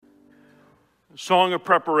Song of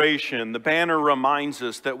Preparation, the banner reminds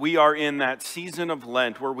us that we are in that season of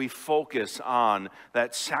Lent where we focus on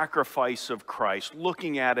that sacrifice of Christ,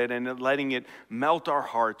 looking at it and letting it melt our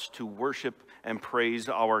hearts to worship and praise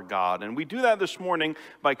our God. And we do that this morning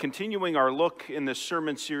by continuing our look in this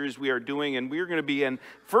sermon series we are doing, and we are going to be in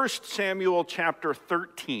 1 Samuel chapter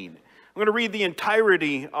 13. I'm going to read the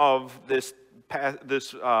entirety of this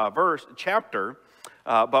chapter,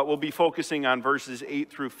 but we'll be focusing on verses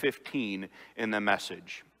 8 through 15 in the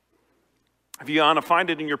message. If you want to find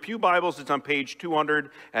it in your pew Bibles, it's on page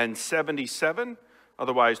 277.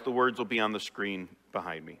 Otherwise, the words will be on the screen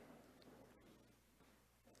behind me.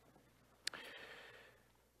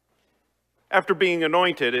 After being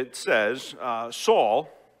anointed, it says, Saul,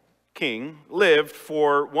 king, lived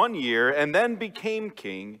for 1 year and then became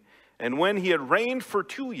king, and when he had reigned for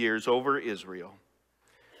 2 years over Israel,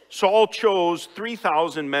 Saul chose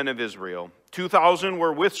 3,000 men of Israel. 2,000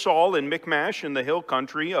 were with Saul in Michmash in the hill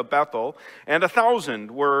country of Bethel, and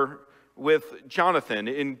 1,000 were with Jonathan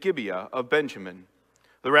in Gibeah of Benjamin.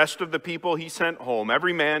 The rest of the people he sent home,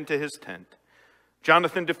 every man to his tent.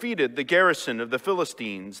 Jonathan defeated the garrison of the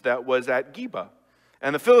Philistines that was at Geba,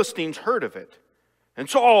 and the Philistines heard of it. And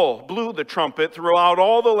Saul blew the trumpet throughout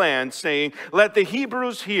all the land, saying, "Let the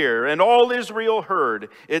Hebrews hear." And all Israel heard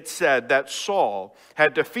it said that Saul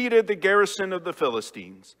had defeated the garrison of the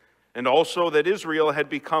Philistines, and also that Israel had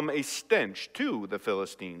become a stench to the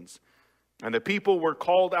Philistines. And the people were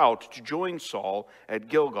called out to join Saul at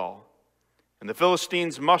Gilgal. And the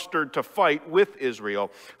Philistines mustered to fight with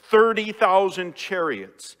Israel 30,000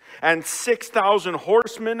 chariots and 6,000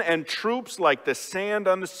 horsemen and troops like the sand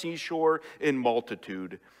on the seashore in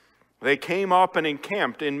multitude. They came up and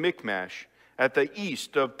encamped in Michmash at the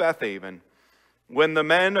east of Bethaven. When the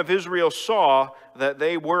men of Israel saw that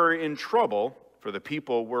they were in trouble, for the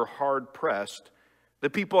people were hard pressed,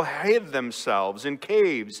 the people hid themselves in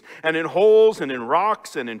caves and in holes and in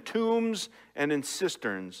rocks and in tombs and in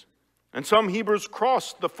cisterns. And some Hebrews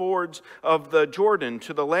crossed the fords of the Jordan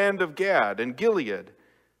to the land of Gad and Gilead.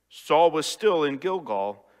 Saul was still in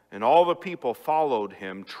Gilgal, and all the people followed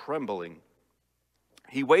him trembling.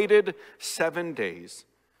 He waited 7 days,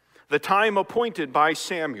 the time appointed by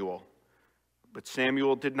Samuel. But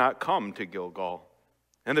Samuel did not come to Gilgal,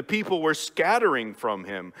 and the people were scattering from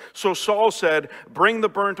him. So Saul said, "Bring the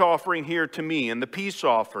burnt offering here to me and the peace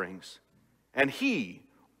offerings." And he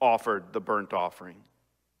offered the burnt offering.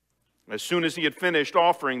 As soon as he had finished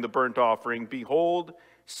offering the burnt offering, behold,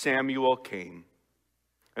 Samuel came.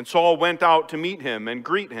 And Saul went out to meet him and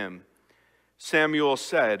greet him. Samuel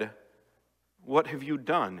said, "What have you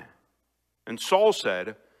done?" And Saul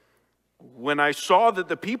said, "When I saw that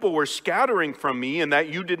the people were scattering from me, and that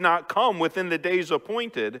you did not come within the days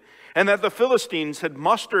appointed, and that the Philistines had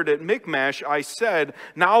mustered at Michmash, I said,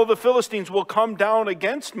 now the Philistines will come down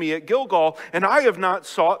against me at Gilgal, and I have not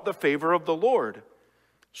sought the favor of the Lord.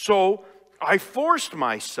 So I forced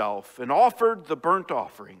myself and offered the burnt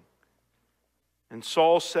offering." And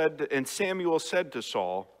Samuel said to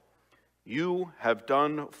Saul, "You have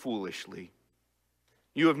done foolishly.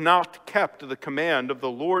 You have not kept the command of the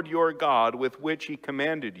Lord your God with which he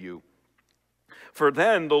commanded you. For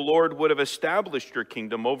then the Lord would have established your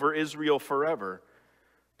kingdom over Israel forever.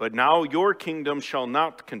 But now your kingdom shall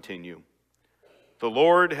not continue. The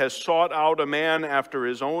Lord has sought out a man after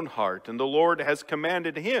his own heart, and the Lord has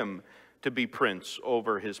commanded him to be prince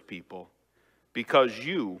over his people, because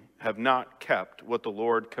you have not kept what the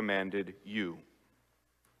Lord commanded you."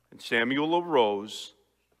 And Samuel arose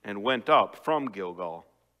and went up from Gilgal.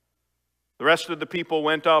 The rest of the people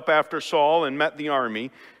went up after Saul and met the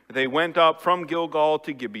army. They went up from Gilgal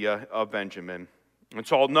to Gibeah of Benjamin. And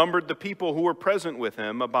Saul numbered the people who were present with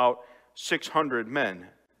him, about 600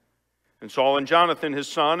 men. And Saul and Jonathan, his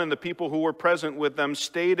son, and the people who were present with them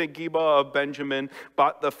stayed at Gibeah of Benjamin,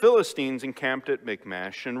 but the Philistines encamped at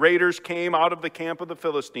Michmash. And raiders came out of the camp of the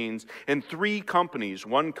Philistines in 3 companies.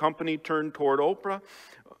 One company turned toward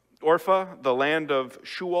Orpha, the land of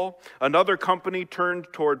Shual. Another company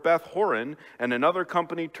turned toward Beth Horon, and another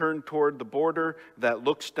company turned toward the border that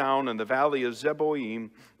looks down in the valley of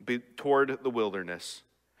Zeboim toward the wilderness.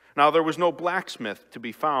 Now there was no blacksmith to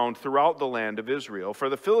be found throughout the land of Israel, for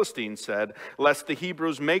the Philistines said, "Lest the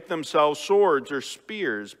Hebrews make themselves swords or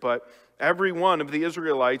spears." But every one of the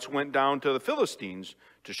Israelites went down to the Philistines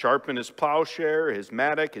to sharpen his plowshare, his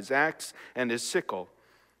mattock, his axe, and his sickle.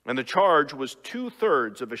 And the charge was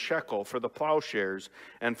 2/3 of a shekel for the plowshares,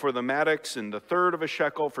 and for the mattocks, and 1/3 of a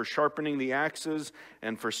shekel for sharpening the axes,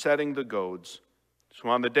 and for setting the goads. So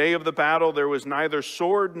on the day of the battle there was neither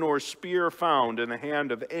sword nor spear found in the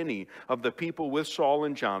hand of any of the people with Saul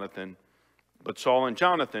and Jonathan. But Saul and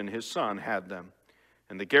Jonathan, his son, had them.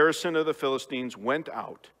 And the garrison of the Philistines went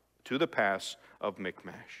out to the pass of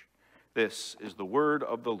Michmash. This is the word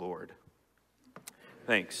of the Lord.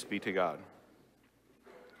 Thanks be to God.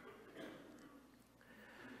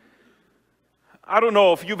 I don't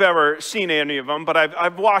know if you've ever seen any of them, but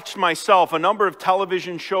I've watched myself a number of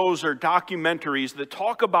television shows or documentaries that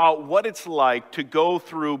talk about what it's like to go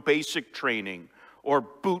through basic training or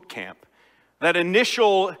boot camp. That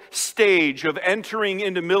initial stage of entering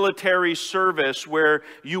into military service where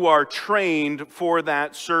you are trained for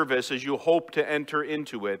that service as you hope to enter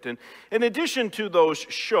into it. And in addition to those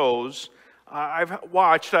shows I've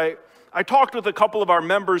watched, I talked with a couple of our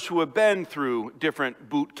members who have been through different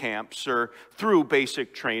boot camps or through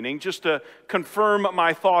basic training just to confirm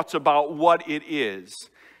my thoughts about what it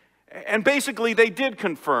is. And basically, they did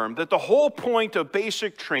confirm that the whole point of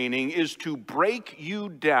basic training is to break you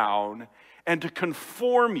down and to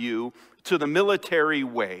conform you to the military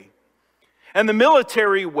way. And the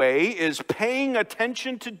military way is paying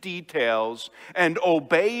attention to details and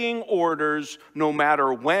obeying orders no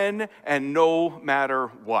matter when and no matter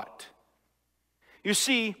what. You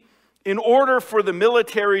see, in order for the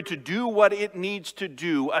military to do what it needs to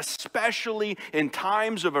do, especially in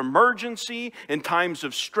times of emergency, in times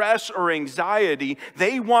of stress or anxiety,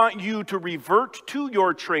 they want you to revert to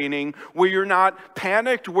your training where you're not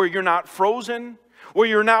panicked, where you're not frozen, where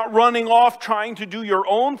you're not running off trying to do your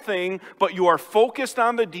own thing, but you are focused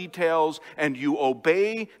on the details and you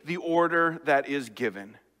obey the order that is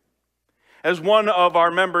given. As one of our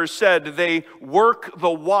members said, they work the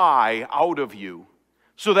why out of you.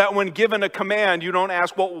 So that when given a command, you don't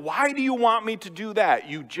ask, well, why do you want me to do that?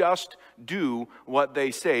 You just do what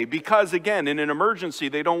they say. Because again, in an emergency,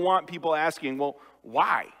 they don't want people asking, well,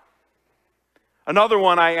 why? Another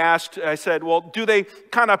one I said, well, do they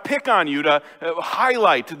kind of pick on you to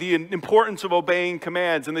highlight the importance of obeying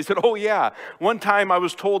commands? And they said, oh yeah. One time I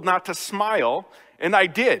was told not to smile, and I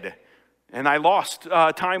did. And I lost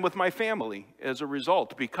time with my family as a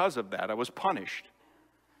result because of that. I was punished.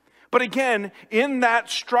 But again, in that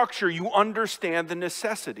structure, you understand the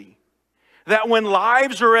necessity. That when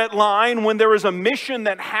lives are at line, when there is a mission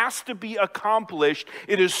that has to be accomplished,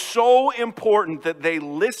 it is so important that they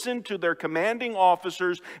listen to their commanding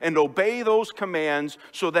officers and obey those commands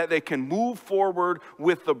so that they can move forward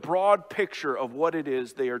with the broad picture of what it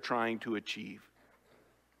is they are trying to achieve.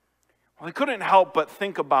 Well, I couldn't help but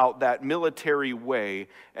think about that military way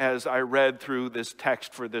as I read through this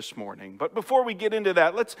text for this morning. But before we get into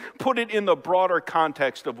that, let's put it in the broader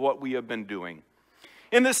context of what we have been doing.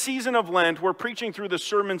 In this season of Lent, we're preaching through the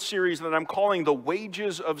sermon series that I'm calling The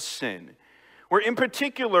Wages of Sin, where in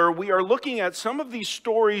particular we are looking at some of these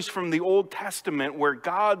stories from the Old Testament where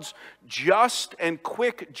God's just and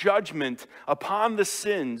quick judgment upon the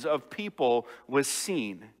sins of people was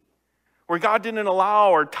seen. Where God didn't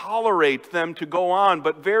allow or tolerate them to go on,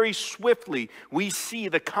 but very swiftly we see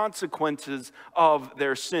the consequences of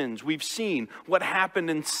their sins. We've seen what happened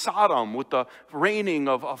in Sodom with the raining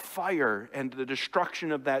of fire and the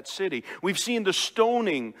destruction of that city. We've seen the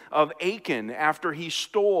stoning of Achan after he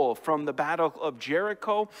stole from the battle of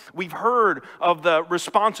Jericho. We've heard of the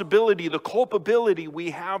responsibility, the culpability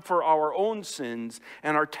we have for our own sins,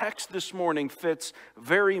 and our text this morning fits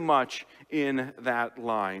very much in that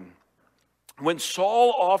line. When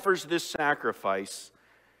Saul offers this sacrifice,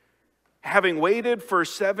 having waited for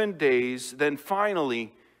 7 days, then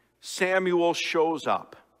finally Samuel shows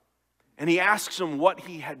up and he asks him what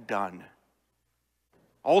he had done.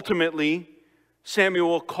 Ultimately,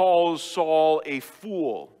 Samuel calls Saul a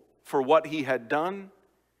fool for what he had done.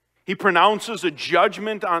 He pronounces a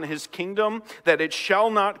judgment on his kingdom that it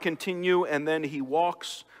shall not continue, and then he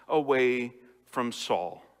walks away from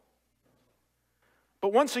Saul.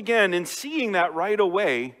 But once again, in seeing that right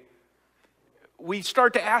away, we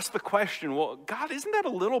start to ask the question, well, God, isn't that a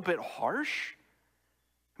little bit harsh?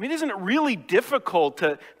 I mean, isn't it really difficult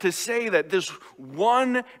to say that this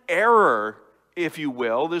one error, if you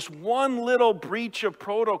will, this one little breach of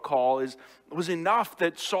protocol was enough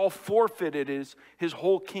that Saul forfeited his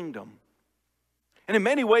whole kingdom? And in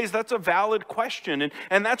many ways, that's a valid question.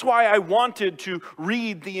 And that's why I wanted to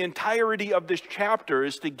read the entirety of this chapter,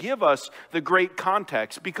 is to give us the great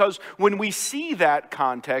context. Because when we see that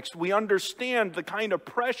context, we understand the kind of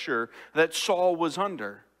pressure that Saul was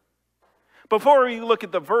under. Before we look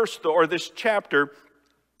at the verse, though, or this chapter,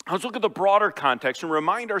 let's look at the broader context and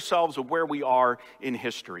remind ourselves of where we are in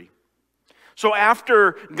history. So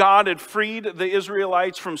after God had freed the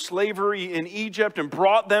Israelites from slavery in Egypt and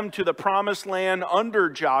brought them to the promised land under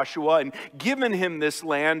Joshua and given him this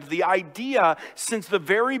land, the idea since the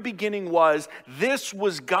very beginning was this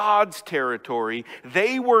was God's territory.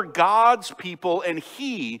 They were God's people and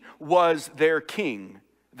he was their king,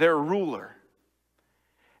 their ruler.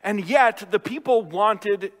 And yet the people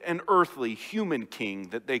wanted an earthly, human king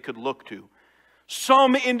that they could look to.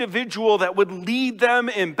 Some individual that would lead them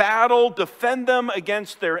in battle, defend them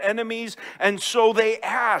against their enemies. And so they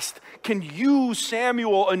asked, can you,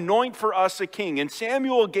 Samuel, anoint for us a king? And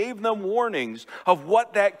Samuel gave them warnings of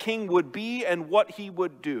what that king would be and what he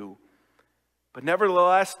would do. But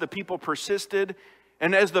nevertheless, the people persisted.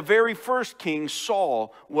 And as the very first king,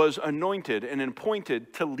 Saul was anointed and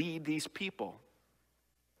appointed to lead these people.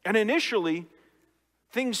 And initially,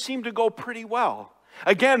 things seemed to go pretty well.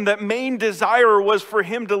 Again, that main desire was for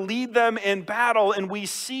him to lead them in battle, and we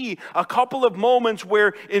see a couple of moments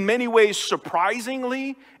where, in many ways,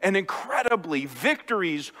 surprisingly and incredibly,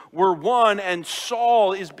 victories were won, and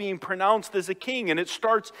Saul is being pronounced as a king, and it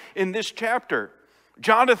starts in this chapter.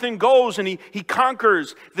 Jonathan goes and he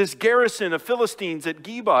conquers this garrison of Philistines at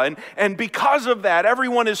Geba. And because of that,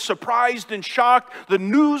 everyone is surprised and shocked. The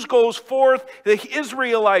news goes forth. The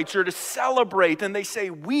Israelites are to celebrate. And they say,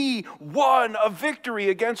 we won a victory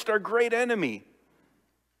against our great enemy.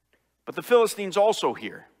 But the Philistines also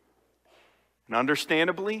hear. And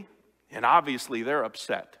understandably and obviously they're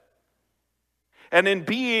upset. And in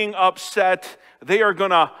being upset, they are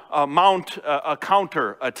going to mount a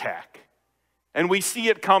counterattack. And we see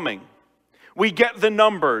it coming. We get the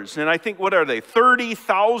numbers, and I think, what are they?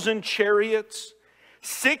 30,000 chariots,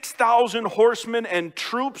 6,000 horsemen, and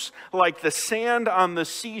troops like the sand on the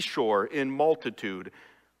seashore in multitude.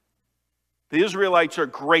 The Israelites are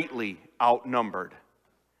greatly outnumbered.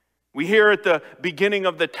 We hear at the beginning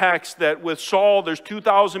of the text that with Saul, there's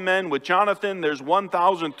 2,000 men. With Jonathan, there's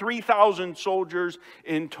 1,000, 3,000 soldiers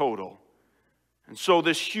in total. And so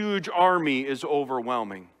this huge army is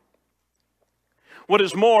overwhelming. What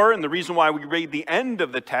is more, and the reason why we read the end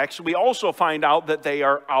of the text, we also find out that they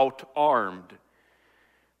are out-armed.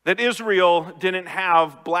 That Israel didn't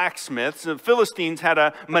have blacksmiths. The Philistines had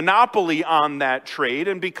a monopoly on that trade,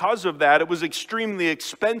 and because of that, it was extremely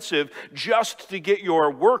expensive just to get your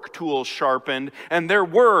work tools sharpened, and there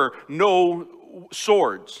were no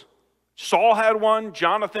swords. Saul had one,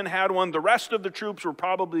 Jonathan had one. The rest of the troops were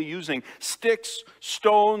probably using sticks,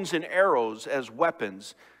 stones, and arrows as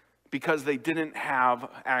weapons, because they didn't have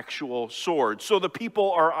actual swords. So the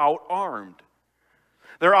people are out-armed.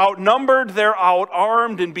 They're outnumbered, they're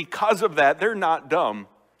out-armed, and because of that, they're not dumb,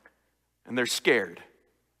 and they're scared.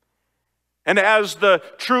 And as the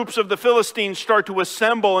troops of the Philistines start to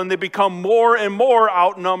assemble and they become more and more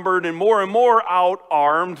outnumbered and more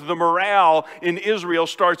out-armed, the morale in Israel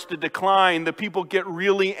starts to decline. The people get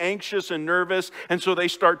really anxious and nervous, and so they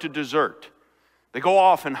start to desert. They go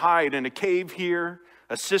off and hide in a cave here,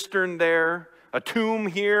 a cistern there, a tomb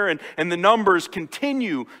here, and the numbers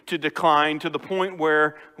continue to decline to the point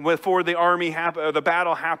where before the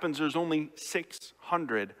battle happens, there's only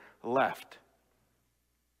 600 left.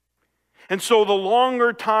 And so the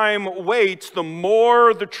longer time waits, the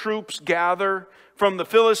more the troops gather from the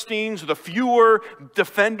Philistines, the fewer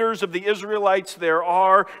defenders of the Israelites there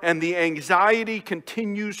are, and the anxiety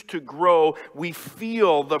continues to grow. We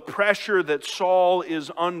feel the pressure that Saul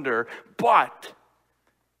is under, but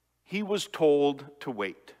he was told to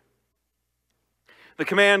wait. The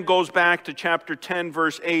command goes back to chapter 10,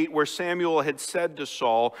 verse 8, where Samuel had said to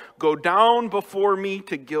Saul, "Go down before me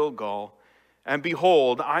to Gilgal, and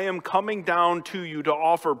behold, I am coming down to you to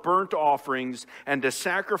offer burnt offerings and to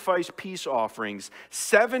sacrifice peace offerings.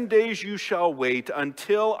 7 days you shall wait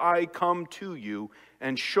until I come to you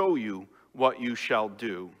and show you what you shall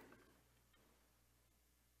do."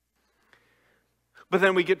 But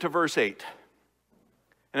then we get to verse 8.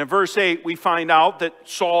 And in verse 8, we find out that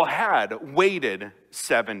Saul had waited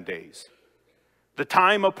 7 days, the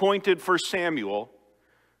time appointed for Samuel,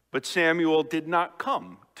 but Samuel did not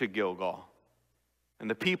come to Gilgal, and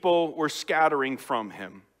the people were scattering from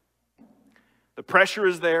him. The pressure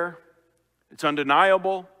is there. It's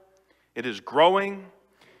undeniable. It is growing.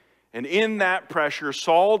 And in that pressure,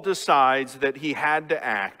 Saul decides that he had to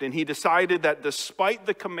act, and he decided that despite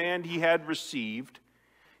the command he had received,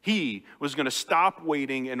 he was going to stop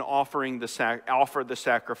waiting and offer the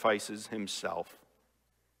sacrifices himself.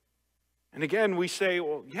 And again, we say,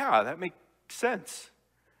 well, yeah, that makes sense.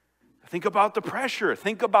 Think about the pressure.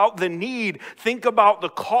 Think about the need. Think about the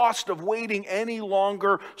cost of waiting any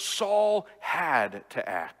longer. Saul had to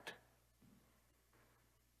act.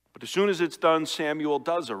 But as soon as it's done, Samuel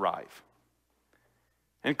does arrive.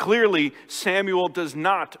 And clearly, Samuel does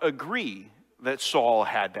not agree that Saul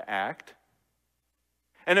had to act.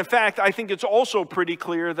 And in fact, I think it's also pretty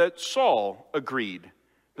clear that Saul agreed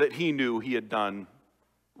that he knew he had done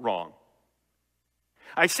wrong.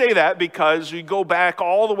 I say that because we go back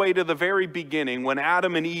all the way to the very beginning when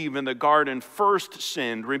Adam and Eve in the garden first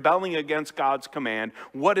sinned, rebelling against God's command.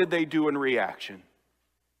 What did they do in reaction?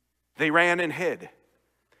 They ran and hid.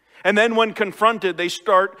 And then when confronted, they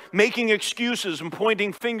start making excuses and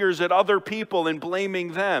pointing fingers at other people and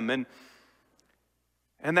blaming them.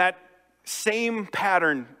 And that same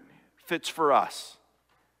pattern fits for us.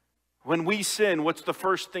 When we sin, what's the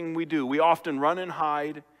first thing we do? We often run and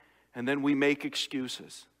hide, and then we make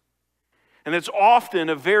excuses. And it's often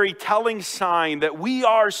a very telling sign that we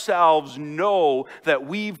ourselves know that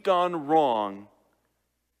we've done wrong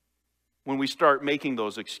when we start making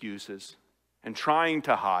those excuses and trying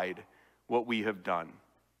to hide what we have done.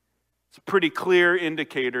 It's a pretty clear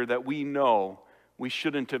indicator that we know we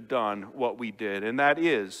shouldn't have done what we did, and that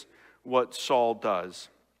is what Saul does.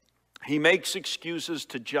 He makes excuses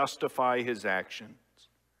to justify his actions.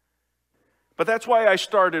 But that's why I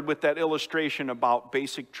started with that illustration about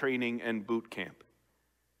basic training and boot camp.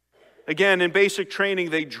 Again, in basic training,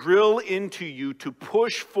 they drill into you to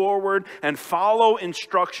push forward and follow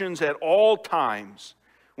instructions at all times.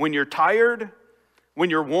 When you're tired, when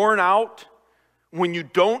you're worn out, when you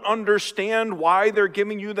don't understand why they're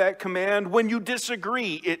giving you that command, when you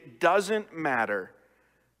disagree, it doesn't matter.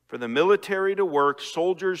 For the military to work,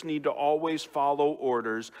 soldiers need to always follow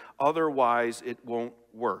orders, otherwise it won't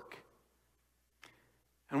work.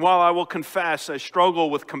 And while I will confess I struggle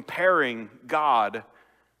with comparing God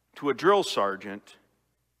to a drill sergeant,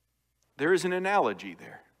 there is an analogy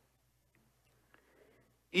there.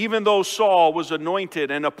 Even though Saul was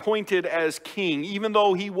anointed and appointed as king, even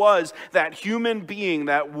though he was that human being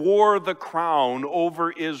that wore the crown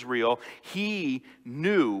over Israel, he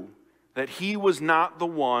knew that he was not the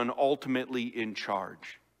one ultimately in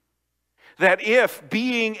charge. That if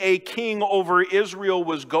being a king over Israel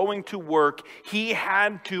was going to work, he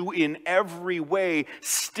had to, in every way,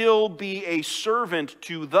 still be a servant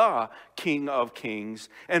to the King of Kings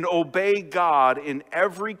and obey God in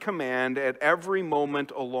every command at every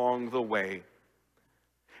moment along the way.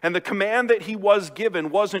 And the command that he was given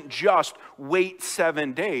wasn't just wait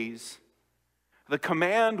 7 days. The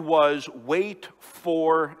command was wait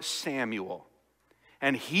for Samuel,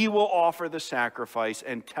 and he will offer the sacrifice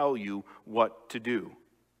and tell you what to do.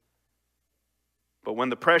 But when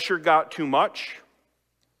the pressure got too much,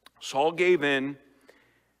 Saul gave in,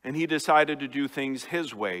 and he decided to do things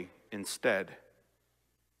his way instead.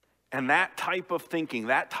 And that type of thinking,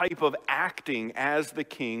 that type of acting as the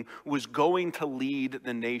king was going to lead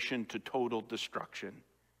the nation to total destruction.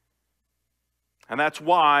 And that's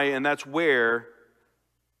why, and that's where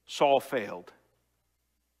Saul failed.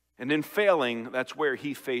 And in failing, that's where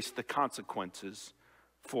he faced the consequences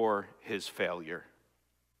for his failure.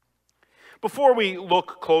 Before we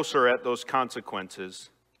look closer at those consequences,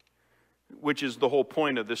 which is the whole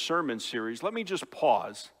point of this sermon series, let me just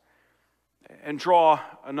pause and draw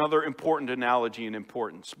another important analogy in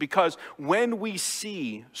importance. Because when we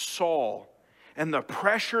see Saul and the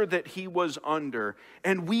pressure that he was under,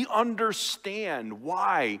 and we understand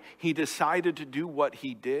why he decided to do what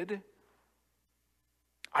he did,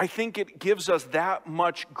 I think it gives us that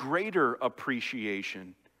much greater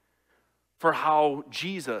appreciation for how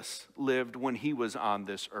Jesus lived when he was on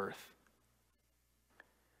this earth.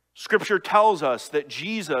 Scripture tells us that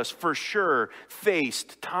Jesus, for sure,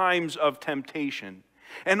 faced times of temptation.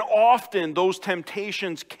 And often those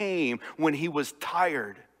temptations came when he was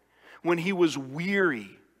tired, when he was weary.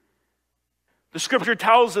 The scripture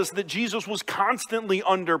tells us that Jesus was constantly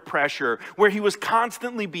under pressure, where he was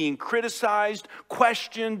constantly being criticized,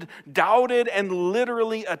 questioned, doubted, and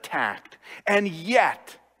literally attacked. And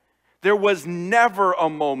yet, there was never a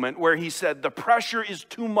moment where he said, the pressure is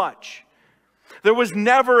too much. There was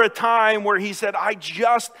never a time where he said, I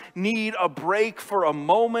just need a break for a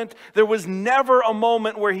moment. There was never a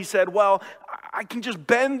moment where he said, well, I can just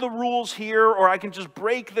bend the rules here, or I can just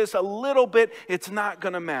break this a little bit. It's not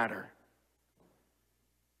going to matter.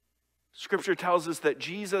 Scripture tells us that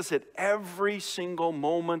Jesus, at every single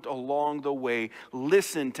moment along the way,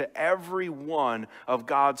 listened to every one of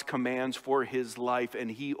God's commands for his life,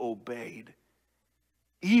 and he obeyed.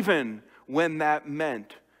 Even when that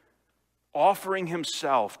meant offering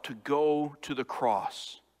himself to go to the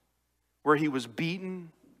cross, where he was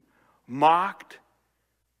beaten, mocked,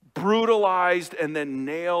 brutalized, and then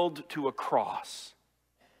nailed to a cross.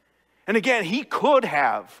 And again, he could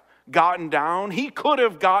have gotten down, he could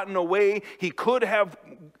have gotten away, he could have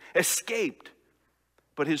escaped.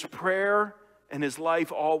 But his prayer and his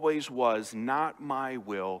life always was, not my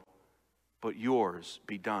will, but yours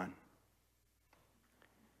be done.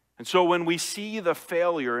 And so when we see the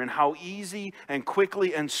failure and how easy and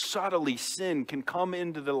quickly and subtly sin can come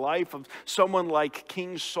into the life of someone like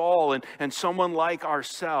King Saul and someone like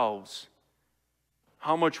ourselves,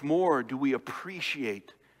 how much more do we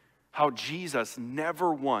appreciate how Jesus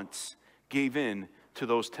never once gave in to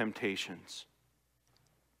those temptations?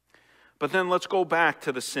 But then let's go back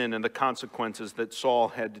to the sin and the consequences that Saul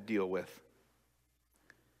had to deal with.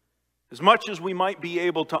 As much as we might be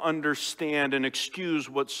able to understand and excuse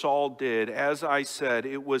what Saul did, as I said,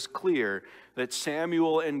 it was clear that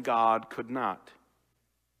Samuel and God could not.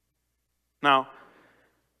 Now,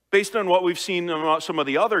 based on what we've seen about some of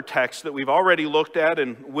the other texts that we've already looked at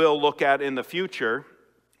and will look at in the future,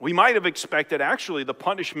 we might have expected actually the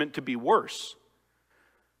punishment to be worse.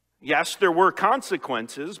 Yes, there were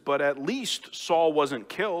consequences, but at least Saul wasn't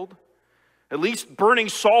killed. At least burning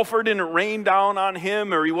sulfur didn't rain down on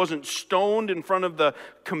him, or he wasn't stoned in front of the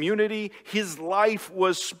community. His life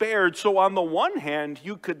was spared. So on the one hand,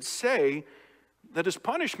 you could say that his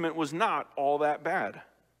punishment was not all that bad.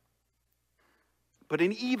 But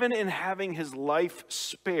even in having his life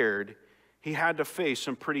spared, he had to face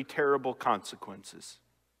some pretty terrible consequences.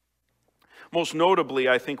 Most notably,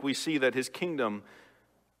 I think we see that his kingdom,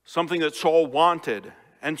 something that Saul wanted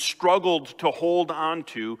and struggled to hold on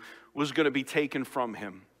to, was going to be taken from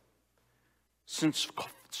him. Since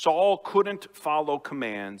Saul couldn't follow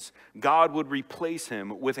commands, God would replace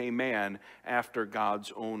him with a man after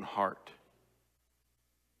God's own heart.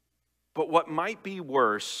 But what might be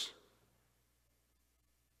worse,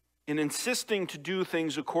 in insisting to do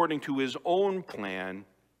things according to his own plan,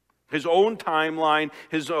 his own timeline,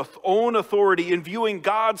 his own authority, in viewing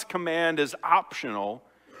God's command as optional,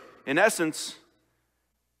 in essence,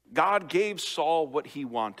 God gave Saul what he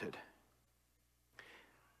wanted.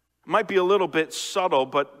 It might be a little bit subtle,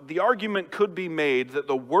 but the argument could be made that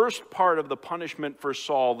the worst part of the punishment for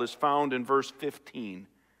Saul is found in verse 15,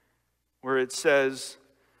 where it says,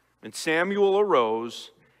 "And Samuel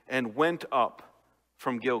arose and went up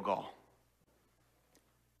from Gilgal."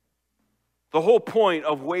 The whole point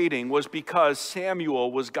of waiting was because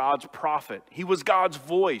Samuel was God's prophet. He was God's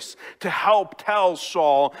voice to help tell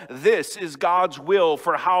Saul, this is God's will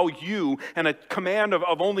for how you and a command of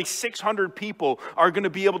only 600 people are going to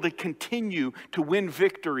be able to continue to win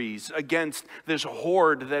victories against this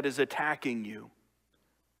horde that is attacking you.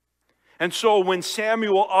 And so when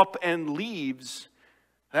Samuel up and leaves,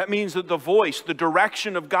 that means that the voice, the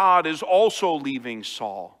direction of God is also leaving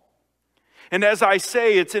Saul. And as I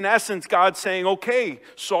say, it's in essence God saying, okay,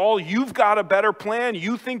 Saul, you've got a better plan.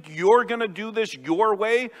 You think you're going to do this your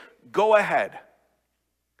way? Go ahead.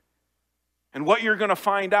 And what you're going to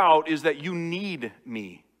find out is that you need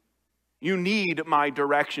me. You need my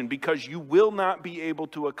direction, because you will not be able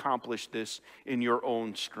to accomplish this in your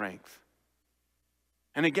own strength.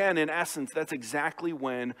 And again, in essence, that's exactly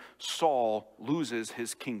when Saul loses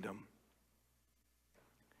his kingdom.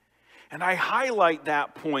 And I highlight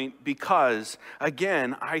that point because,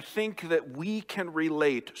 again, I think that we can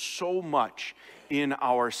relate so much in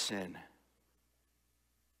our sin.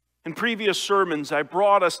 In previous sermons, I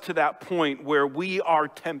brought us to that point where we are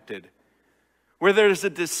tempted, where there's a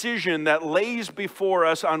decision that lays before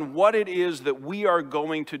us on what it is that we are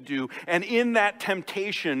going to do. And in that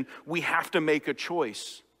temptation, we have to make a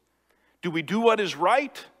choice. Do we do what is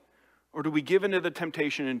right? Or do we give into the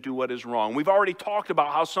temptation and do what is wrong? We've already talked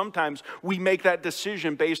about how sometimes we make that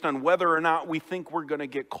decision based on whether or not we think we're going to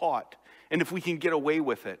get caught and if we can get away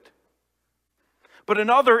with it. But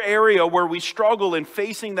another area where we struggle in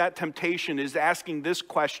facing that temptation is asking this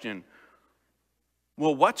question: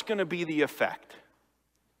 well, what's going to be the effect?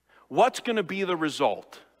 What's going to be the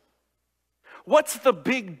result? What's the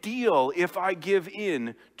big deal if I give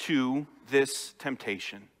in to this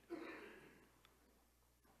temptation?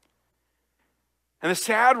 And the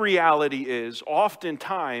sad reality is,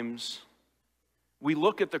 oftentimes, we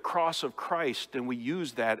look at the cross of Christ and we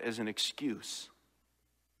use that as an excuse.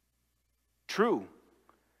 True.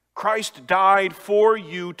 Christ died for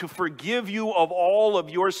you to forgive you of all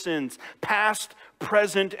of your sins, past,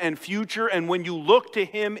 present, and future. And when you look to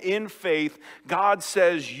him in faith, God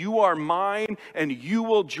says, you are mine and you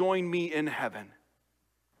will join me in heaven.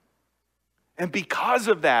 And because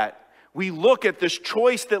of that, we look at this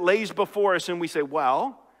choice that lays before us and we say,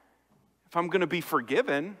 well, if I'm going to be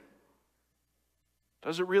forgiven,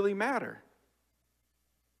 does it really matter?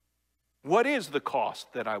 What is the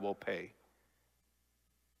cost that I will pay?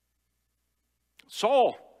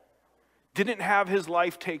 Saul didn't have his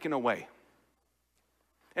life taken away.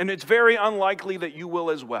 And it's very unlikely that you will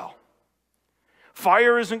as well.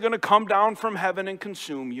 Fire isn't going to come down from heaven and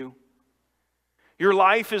consume you. Your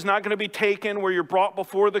life is not going to be taken where you're brought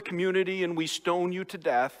before the community and we stone you to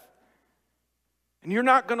death. And you're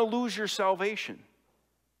not going to lose your salvation.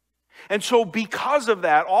 And so because of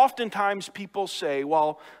that, oftentimes people say,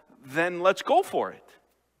 well, then let's go for it.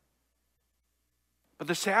 But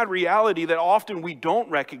the sad reality that often we don't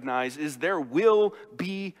recognize is there will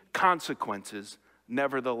be consequences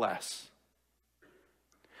nevertheless.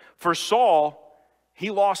 For Saul, he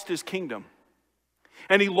lost his kingdom.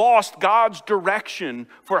 And he lost God's direction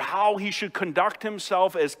for how he should conduct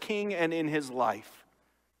himself as king and in his life.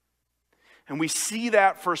 And we see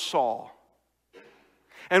that for Saul.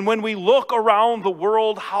 And when we look around the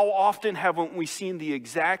world, how often haven't we seen the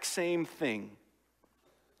exact same thing?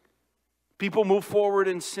 People move forward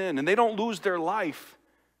in sin, and they don't lose their life,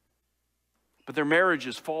 but their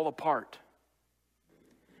marriages fall apart.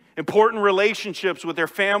 Important relationships with their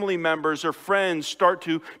family members or friends start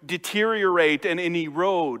to deteriorate and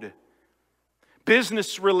erode.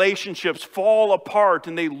 Business relationships fall apart,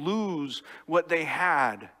 and they lose what they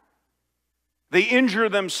had. They injure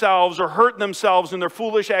themselves or hurt themselves in their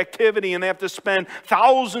foolish activity, and they have to spend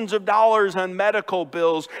thousands of dollars on medical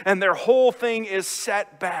bills, and their whole thing is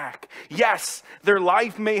set back. Yes, their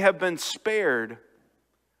life may have been spared,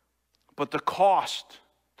 but the cost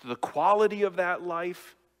to the quality of that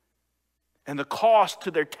life and the cost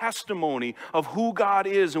to their testimony of who God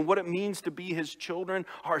is and what it means to be His children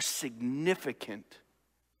are significant.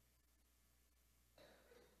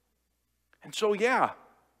 And so,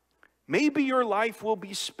 maybe your life will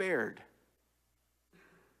be spared.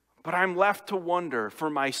 But I'm left to wonder for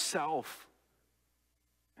myself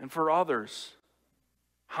and for others,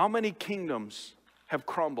 how many kingdoms have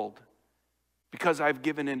crumbled because I've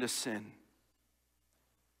given into sin?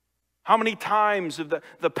 How many times have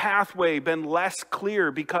the pathway been less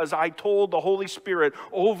clear because I told the Holy Spirit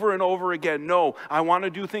over and over again, no, I want to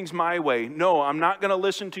do things my way. No, I'm not going to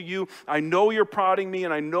listen to you. I know you're prodding me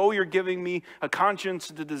and I know you're giving me a conscience,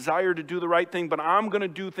 the desire to do the right thing, but I'm going to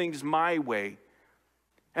do things my way.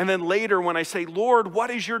 And then later when I say, Lord, what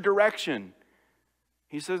is your direction?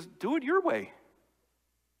 He says, do it your way.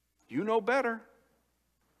 You know better.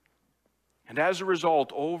 And as a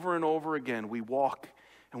result, over and over again, we walk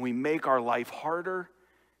and we make our life harder,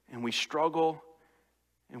 and we struggle,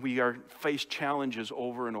 and we face challenges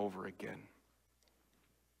over and over again.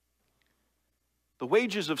 The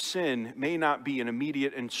wages of sin may not be an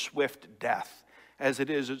immediate and swift death, as it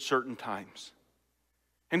is at certain times.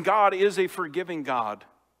 And God is a forgiving God.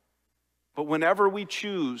 But whenever we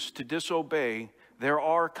choose to disobey, there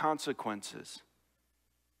are consequences.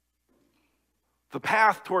 The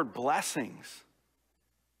path toward blessings,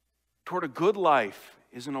 toward a good life,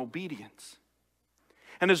 is an obedience.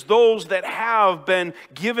 And as those that have been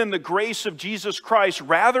given the grace of Jesus Christ,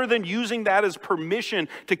 rather than using that as permission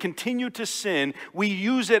to continue to sin, we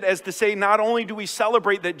use it as to say, not only do we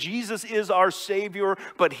celebrate that Jesus is our Savior,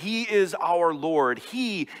 but He is our Lord.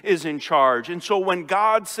 He is in charge. And so when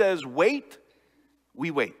God says wait,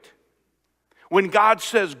 we wait. When God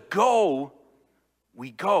says go,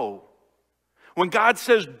 we go. When God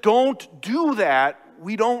says don't do that,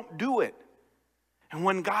 we don't do it. And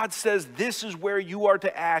when God says this is where you are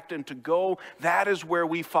to act and to go, that is where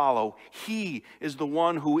we follow. He is the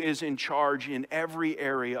one who is in charge in every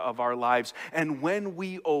area of our lives. And when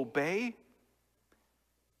we obey,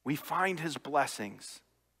 we find His blessings.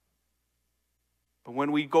 But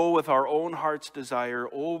when we go with our own heart's desire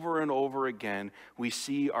over and over again, we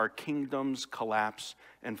see our kingdoms collapse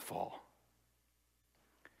and fall.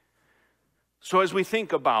 So as we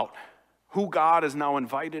think about who God has now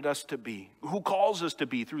invited us to be, who calls us to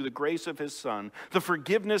be through the grace of His Son, the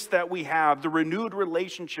forgiveness that we have, the renewed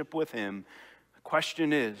relationship with Him. The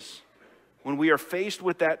question is, when we are faced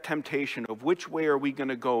with that temptation of which way are we going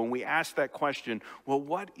to go, and we ask that question, well,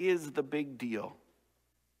 what is the big deal?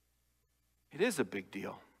 It is a big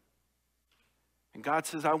deal. And God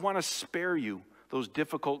says, I want to spare you those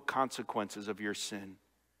difficult consequences of your sin.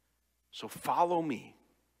 So follow me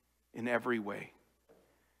in every way.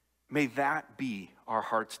 May that be our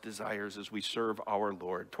heart's desires as we serve our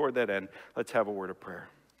Lord. Toward that end, let's have a word of prayer.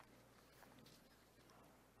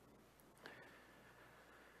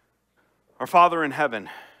 Our Father in heaven,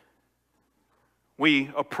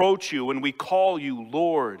 we approach you and we call you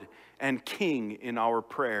Lord and King in our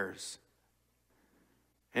prayers.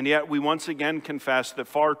 And yet we once again confess that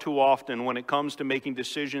far too often when it comes to making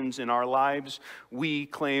decisions in our lives, we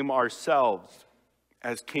claim ourselves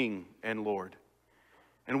as King and Lord.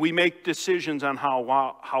 And we make decisions on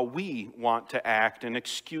how we want to act and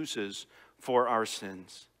excuses for our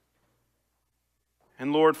sins.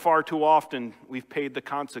 And Lord, far too often we've paid the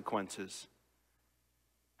consequences.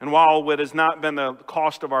 And while it has not been the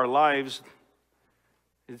cost of our lives,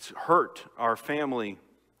 it's hurt our family,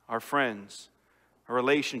 our friends, our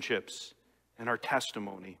relationships, and our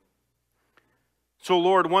testimony. So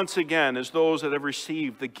Lord, once again, as those that have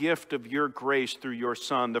received the gift of your grace through your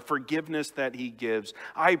Son, the forgiveness that he gives,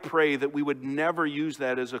 I pray that we would never use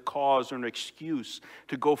that as a cause or an excuse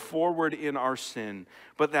to go forward in our sin,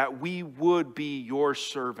 but that we would be your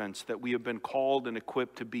servants, that we have been called and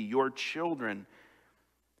equipped to be your children,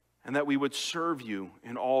 and that we would serve you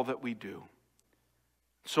in all that we do.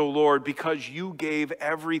 So, Lord, because you gave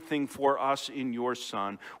everything for us in your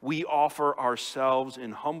Son, we offer ourselves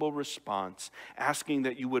in humble response, asking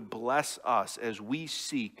that you would bless us as we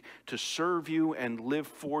seek to serve you and live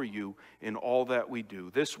for you in all that we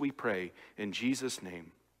do. This we pray in Jesus'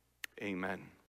 name. Amen.